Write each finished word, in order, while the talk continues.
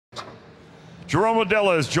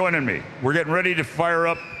Jeromedit is joining me. We're getting ready to fire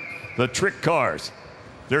up the trick cars.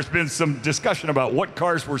 There's been some discussion about what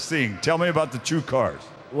cars we're seeing. Tell me about the two cars.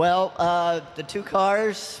 Well, the two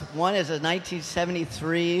cars, one is a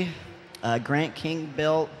 1973 Grant King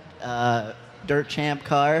built Dirt Champ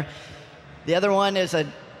car. The other one is a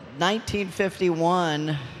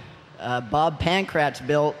 1951 Bob Pankratz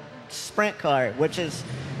built sprint car, which is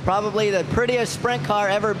probably the prettiest sprint car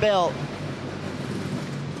ever built.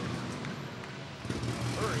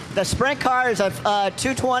 The sprint car is a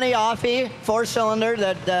 220 Offie, 4-cylinder.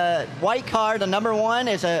 The white car, the number one,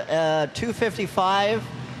 is a 255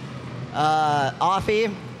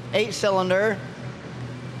 Offie, 8-cylinder,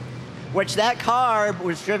 which that car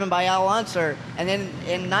was driven by Al Unser. And then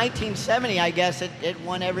in 1970, I guess, it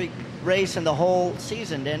won every race in the whole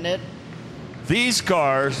season, didn't it? These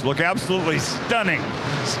cars look absolutely stunning.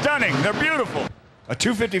 Stunning. They're beautiful. A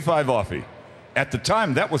 255 Offie. At the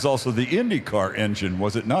time, that was also the IndyCar engine,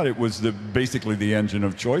 was it not? It was basically the engine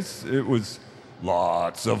of choice. It was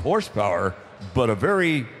lots of horsepower, but a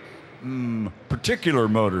very particular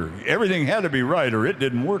motor. Everything had to be right or it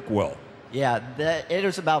didn't work well. Yeah, it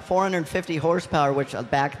was about 450 horsepower, which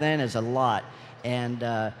back then is a lot. And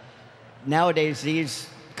nowadays, those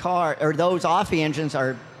Offie engines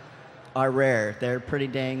are rare. They're pretty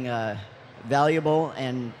dang valuable,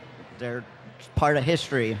 and they're part of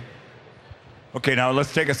history. Okay, now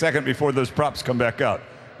let's take a second before those props come back out.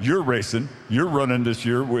 You're racing. You're running this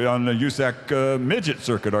year on the USAC midget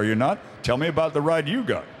circuit, are you not? Tell me about the ride you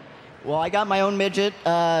got. Well, I got my own midget.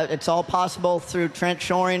 It's all possible through Trent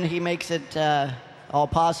Shoring. He makes it all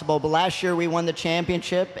possible. But last year we won the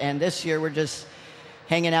championship, and this year we're just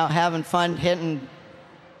hanging out, having fun, hitting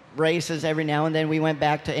races every now and then. We went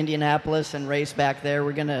back to Indianapolis and raced back there.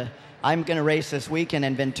 I'm gonna race this weekend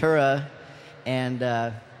in Ventura,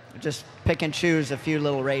 and just pick and choose a few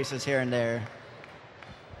little races here and there.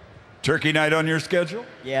 Turkey night on your schedule?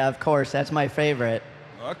 Yeah, of course. That's my favorite.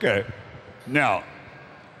 Okay. Now,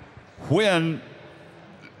 when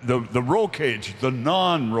the roll cage, the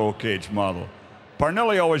non-roll cage model,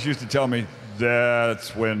 Parnelli always used to tell me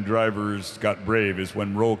that's when drivers got brave, is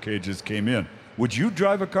when roll cages came in. Would you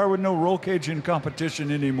drive a car with no roll cage in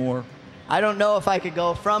competition anymore? I don't know if I could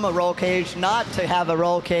go from a roll cage not to have a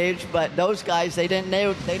roll cage, but those guys, they didn't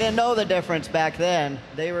know the difference back then.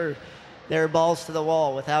 They were balls to the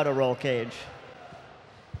wall without a roll cage.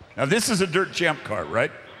 Now this is a Dirt Champ car, right?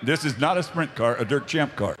 This is not a sprint car, a Dirt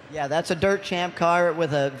Champ car. Yeah, that's a Dirt Champ car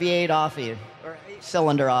with a V8 Offie, or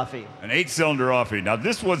 8-cylinder Offie. An 8-cylinder Offie. Now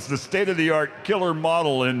this was the state-of-the-art killer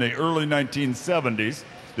model in the early 1970s.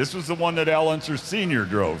 This was the one that Al Unser Sr.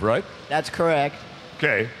 drove, right? That's correct.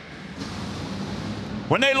 Okay.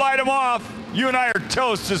 When they light them off, you and I are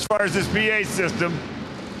toast as far as this PA system.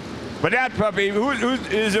 But that puppy,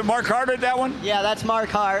 is it Mark Hart at that one? Yeah, that's Mark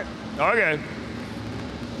Hart. Okay.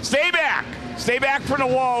 Stay back. Stay back from the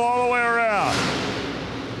wall all the way around.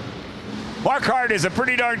 Mark Hart is a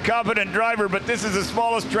pretty darn competent driver, but this is the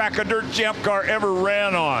smallest track a Dirt Champ car ever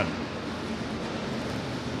ran on.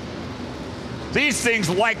 These things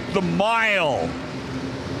like the mile.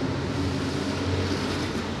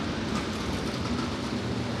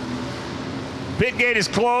 Pit gate is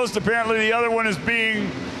closed. Apparently the other one is being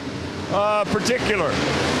particular.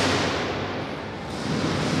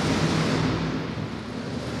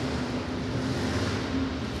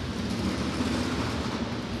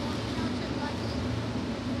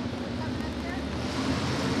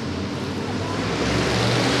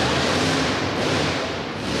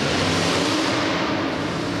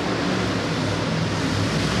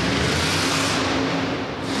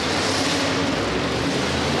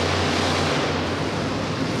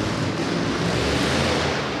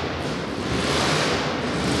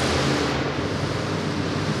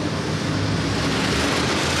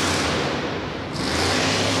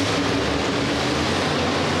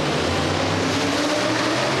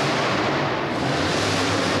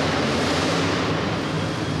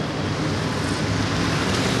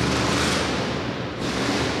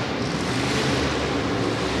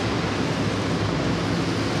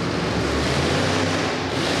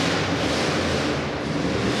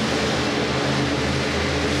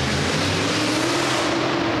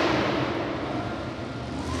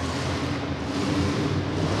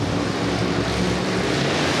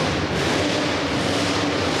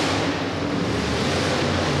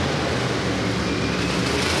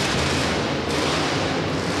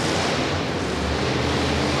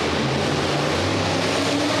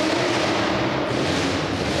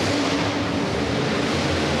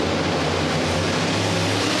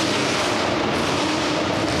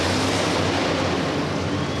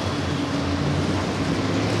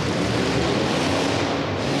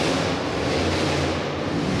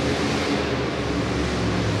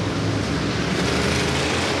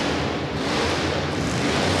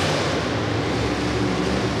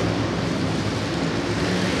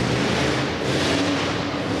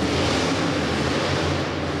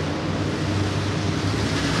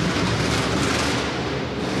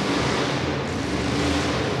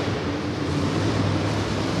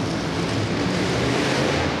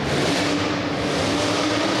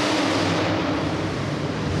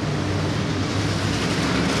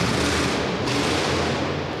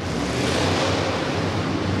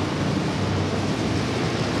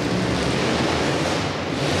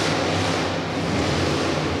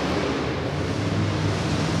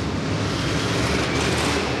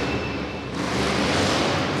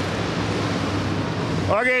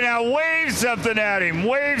 Okay, now wave something at him.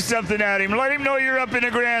 Wave something at him. Let him know you're up in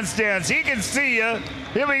the grandstands. He can see you.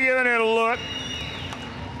 He'll be giving it a look.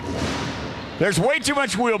 There's way too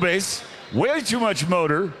much wheelbase, way too much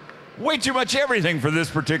motor, way too much everything for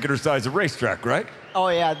this particular size of racetrack, right? Oh,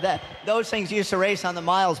 yeah. Those things used to race on the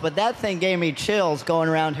miles, but that thing gave me chills going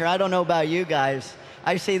around here. I don't know about you guys.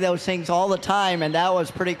 I see those things all the time, and that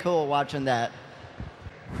was pretty cool watching that.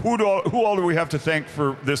 Who all do we have to thank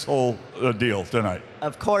for this whole deal tonight?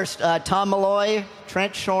 Of course, Tom Malloy,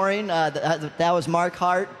 Trent Shoring, that was Mark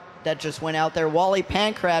Hart that just went out there. Wally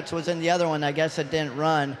Pankratz was in the other one. I guess it didn't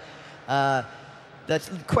run. That's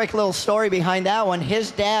a quick little story behind that one.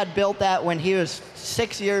 His dad built that when he was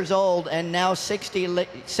 6 years old, and now 60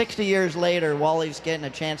 years later, Wally's getting a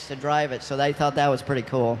chance to drive it. So they thought that was pretty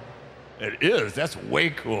cool. It is. That's way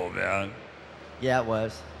cool, man. Yeah, it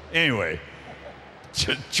was. Anyway.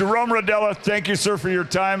 Jerome Rodella, thank you, sir, for your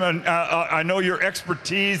time. And I know your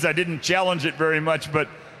expertise. I didn't challenge it very much, but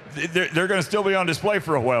they're going to still be on display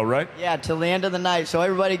for a while, right? Yeah, till the end of the night. So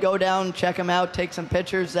everybody go down, check them out, take some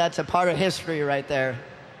pictures. That's a part of history right there.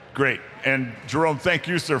 Great. And Jerome, thank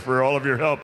you, sir, for all of your help.